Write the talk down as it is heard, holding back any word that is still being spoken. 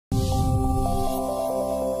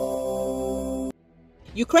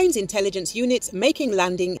Ukraine's intelligence units making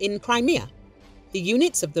landing in Crimea. The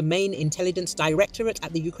units of the main intelligence directorate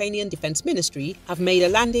at the Ukrainian Defense Ministry have made a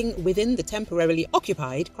landing within the temporarily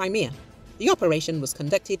occupied Crimea. The operation was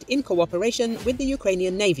conducted in cooperation with the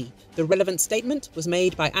Ukrainian Navy. The relevant statement was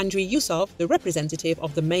made by Andriy Yusov, the representative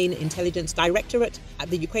of the main intelligence directorate at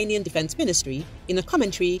the Ukrainian Defense Ministry, in a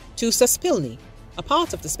commentary to Suspilny. A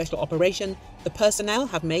part of the special operation, the personnel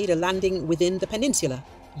have made a landing within the peninsula,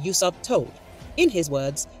 Yusov told. In his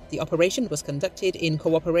words, the operation was conducted in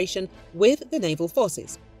cooperation with the naval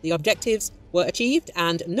forces. The objectives were achieved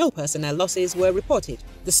and no personnel losses were reported.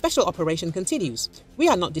 The special operation continues. We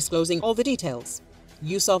are not disclosing all the details,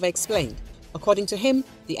 Yusov explained. According to him,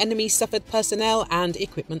 the enemy suffered personnel and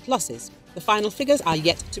equipment losses. The final figures are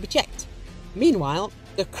yet to be checked. Meanwhile,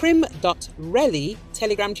 the Krim.Reli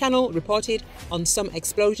Telegram channel reported on some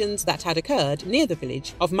explosions that had occurred near the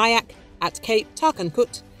village of Mayak at Cape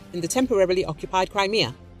Tarkankut in the temporarily occupied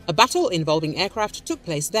Crimea. A battle involving aircraft took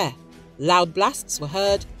place there. Loud blasts were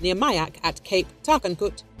heard near Mayak at Cape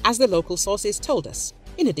Tarkankut, as the local sources told us.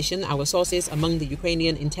 In addition, our sources among the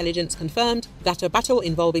Ukrainian intelligence confirmed that a battle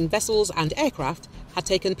involving vessels and aircraft had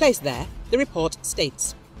taken place there, the report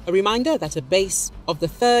states. A reminder that a base of the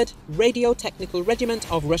 3rd Radio Technical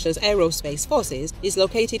Regiment of Russia's Aerospace Forces is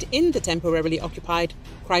located in the temporarily occupied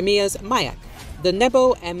Crimea's Mayak. The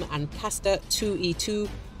Nebo M and Castor 2E2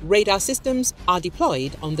 radar systems are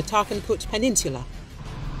deployed on the Tarkankut Peninsula.